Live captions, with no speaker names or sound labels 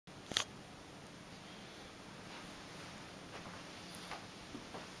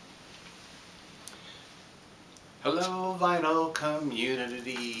Hello vinyl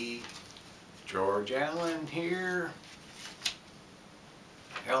community, George Allen here,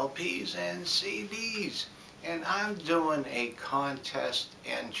 LPs and CDs, and I'm doing a contest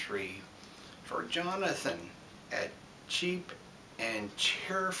entry for Jonathan at Cheap and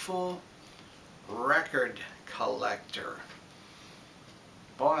Cheerful Record Collector.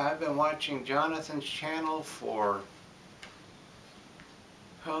 Boy, I've been watching Jonathan's channel for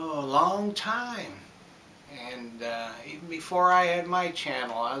a long time. And even before I had my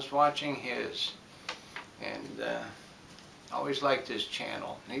channel, I was watching his, and always liked his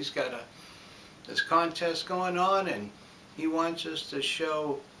channel. And he's got this contest going on, and he wants us to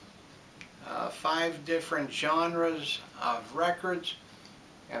show 5 different genres of records,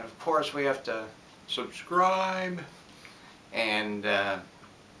 and of course we have to subscribe and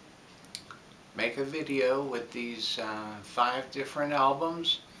make a video with these 5 different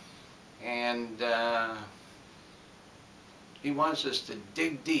albums. And he wants us to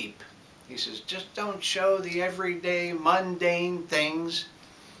dig deep. He says, just don't show the everyday mundane things,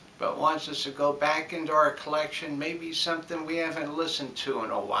 but wants us to go back into our collection, maybe something we haven't listened to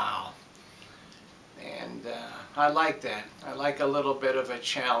in a while. And I like that. I like a little bit of a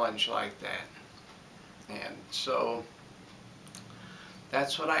challenge like that. And so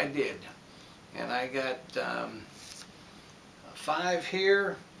that's what I did. And I got 5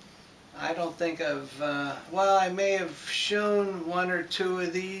 here. I don't think I've, well, I may have shown 1 or 2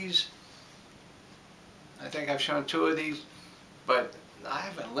 of these. I think I've shown 2 of these, but I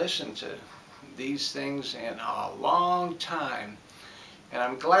haven't listened to these things in a long time. And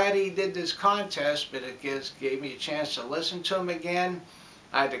I'm glad he did this contest, but it gave me a chance to listen to them again.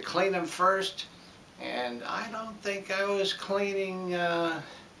 I had to clean them first, and I don't think I was cleaning, what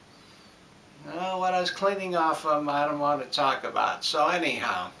I was cleaning off them I don't want to talk about. So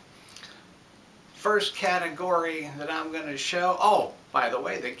anyhow, first category that I'm going to show, oh, by the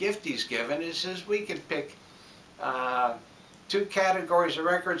way, the gift he's given is says we can pick 2 categories of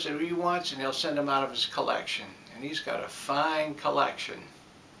records that he wants, and he'll send them out of his collection. And he's got a fine collection.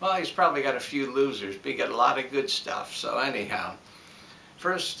 Well, he's probably got a few losers, but he got a lot of good stuff. So anyhow,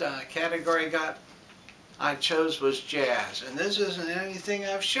 first category I chose was jazz. And this isn't anything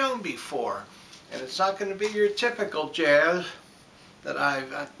I've shown before. And it's not going to be your typical jazz that I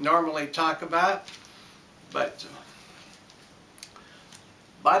normally talk about, but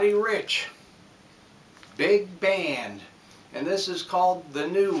Buddy Rich, big band, and this is called The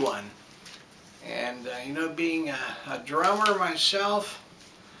New One. And you know, being a drummer myself,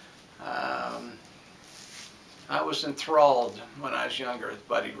 I was enthralled when I was younger with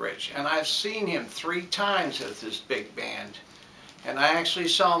Buddy Rich, and I've seen him 3 times with this big band, and I actually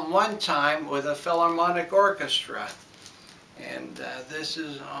saw him 1 time with a Philharmonic Orchestra. And this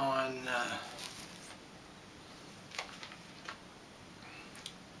is on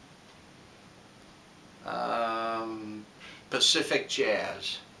Pacific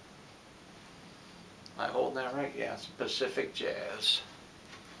Jazz. Am I holding that right? Yeah, it's Pacific Jazz.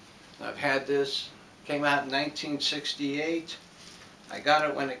 I've had this. Came out in 1968. I got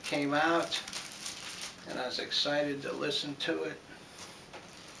it when it came out, and I was excited to listen to it.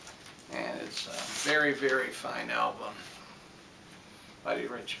 And it's a very, very fine album. Buddy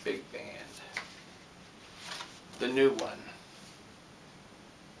Rich Big Band. The New One.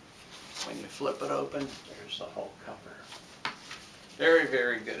 When you flip it open, there's the whole cover. Very,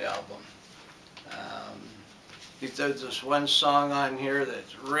 very good album. He did this one song on here that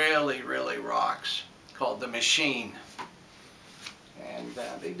really, really rocks, called The Machine. And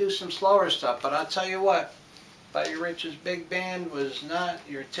they do some slower stuff, but I'll tell you what, Buddy Rich's big band was not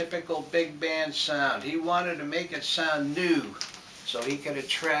your typical big band sound. He wanted to make it sound new, so he could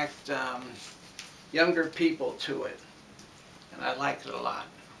attract younger people to it. And I liked it a lot.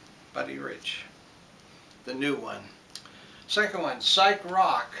 Buddy Rich, The New One. Second one, Psych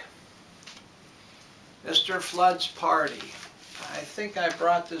Rock, Mr. Flood's Party. I think I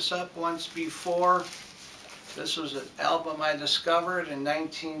brought this up once before. This was an album I discovered in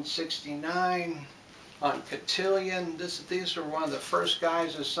 1969 on Cotillion. These were one of the first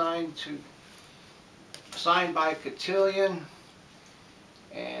guys signed by Cotillion.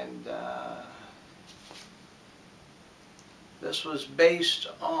 And this was based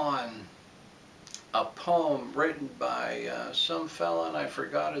on a poem written by some fella, and I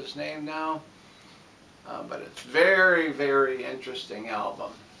forgot his name now. But it's very, very interesting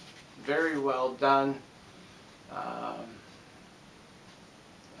album. Very well done.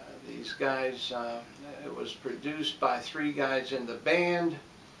 These guys, it was produced by 3 guys in the band,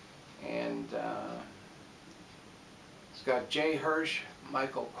 and It's got Jay Hirsch,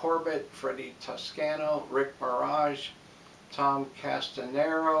 Michael Corbett, Freddie Toscano, Rick Mirage, Tom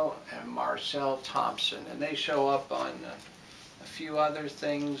Castanero, and Marcel Thompson. And they show up on a few other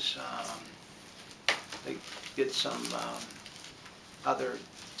things. They get some other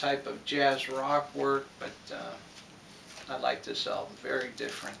type of jazz rock work, but I like this album. Very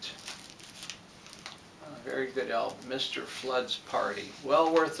different. Very good album. Mr. Flood's Party.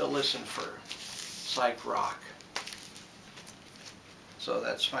 Well worth a listen for psych rock. So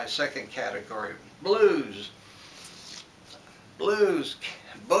that's my second category. Blues. Blues.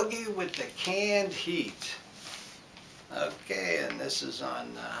 Boogie with the Canned Heat. Okay, and this is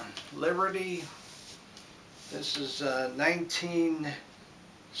on Liberty. This is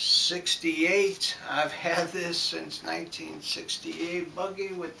 1968. I've had this since 1968.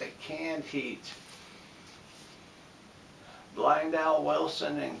 Boogie with the Canned Heat. Blind Al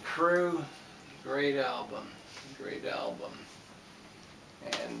Wilson and Crew. Great album. Great album.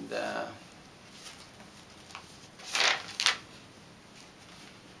 And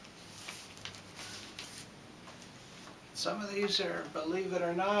some of these are, believe it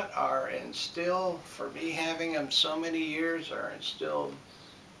or not, are in still, for me having them so many years, are in still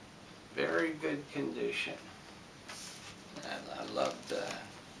very good condition. And I loved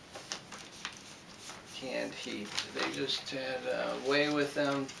Canned Heat. They just had a way with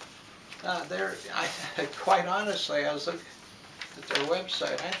them. Quite honestly, I was looking at their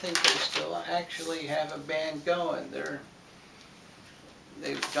website. I think they still actually have a band going.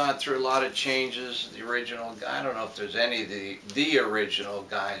 They've gone through a lot of changes. The original guy, I don't know if there's any of the original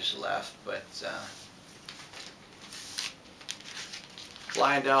guys left, but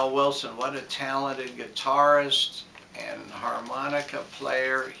Blind Al Wilson, what a talented guitarist and harmonica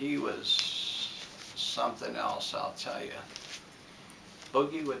player. He was something else, I'll tell you.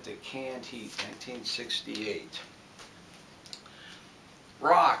 Boogie with the Canned Heat, 1968.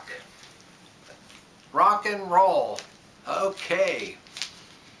 Rock. Rock and roll. Okay.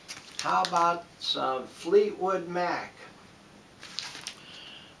 How about some Fleetwood Mac?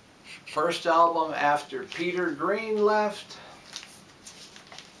 First album after Peter Green left.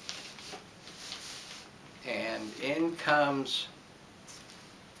 And in comes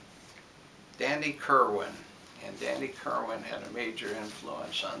Danny Kirwan. And Danny Kirwan had a major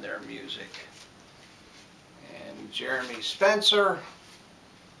influence on their music. And Jeremy Spencer.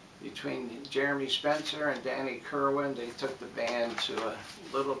 Between Jeremy Spencer and Danny Kirwan, they took the band to a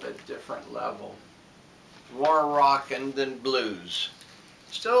little bit different level. More rockin' than blues.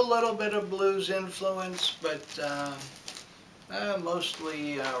 Still a little bit of blues influence, but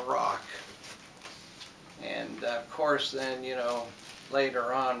mostly rock. And of course then, you know,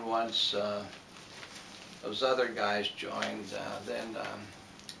 later on, once those other guys joined, then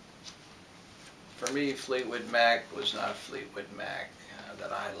for me Fleetwood Mac was not Fleetwood Mac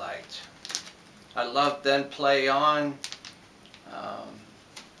that I liked. I loved Then Play On.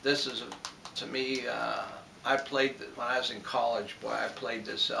 This is, to me, I played, when I was in college, boy, I played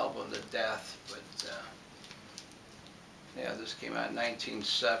this album to death, but yeah, this came out in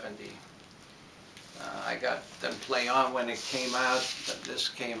 1970. I got Then Play On when it came out, but this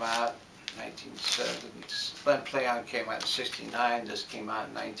came out in 1970. Then Play On came out in 69, this came out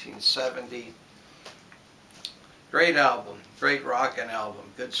in 1970. Great album, great rockin'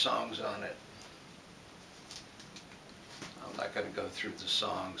 album, good songs on it. I'm not going to go through the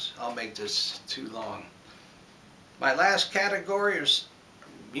songs. I'll make this too long. My last category is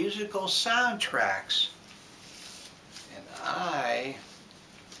musical soundtracks. And I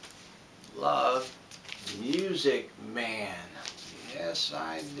love Music Man. Yes,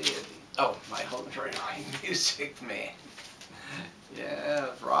 I did. Oh, my whole right on Music Man.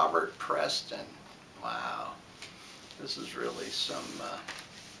 Yeah, Robert Preston. Wow. This is really some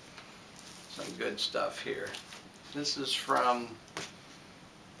good stuff here. This is from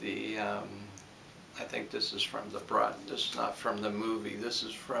the, I think this is from the this is not from the movie. This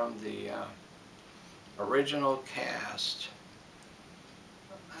is from the original cast.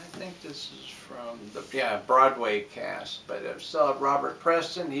 I think this is from the Broadway cast. But it still have Robert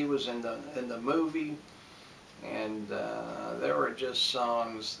Preston. He was in the movie, and there were just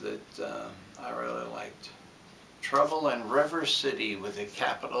songs that I really liked. Trouble in River City with a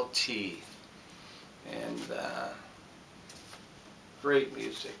capital T. And great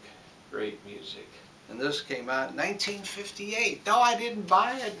music, great music. And this came out in 1958. No, I didn't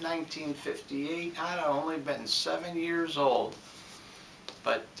buy it in 1958. I'd only been 7 years old.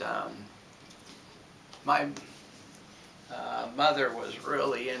 But my mother was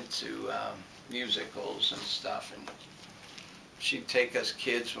really into musicals and stuff. And she'd take us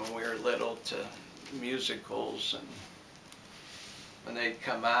kids when we were little to musicals, and when they'd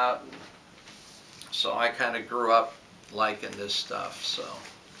come out. And so I kind of grew up liking this stuff, so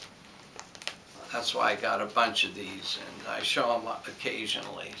that's why I got a bunch of these, and I show them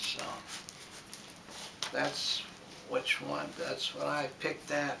occasionally. So that's which one, that's what I picked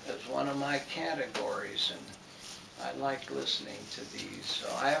that as one of my categories, and I like listening to these. So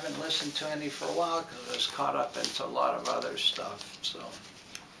I haven't listened to any for a while because I was caught up into a lot of other stuff. So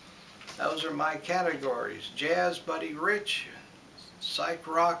those are my categories: jazz, Buddy Rich; psych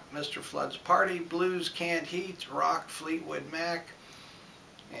rock, Mr. Flood's Party; blues, Canned Heat; rock, Fleetwood Mac;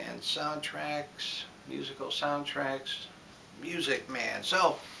 and soundtracks, musical soundtracks, Music Man.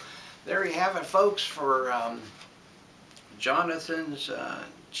 So there you have it, folks, for Jonathan's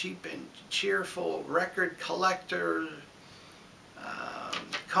Cheap and Cheerful Record Collector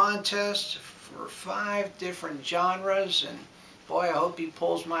contest for 5 different genres. And boy, I hope he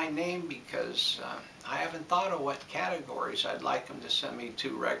pulls my name, because I haven't thought of what categories I'd like him to send me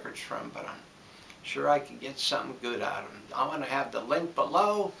 2 records from, but I'm sure I could get something good out of him. I'm going to have the link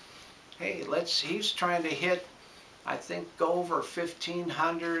below. Hey, he's trying to hit, I think, go over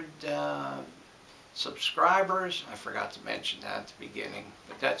 1,500 subscribers. I forgot to mention that at the beginning,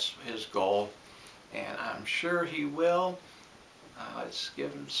 but that's his goal, and I'm sure he will. Let's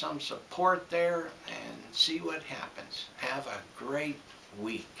give him some support there and see what happens. Have a great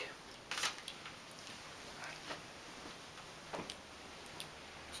week.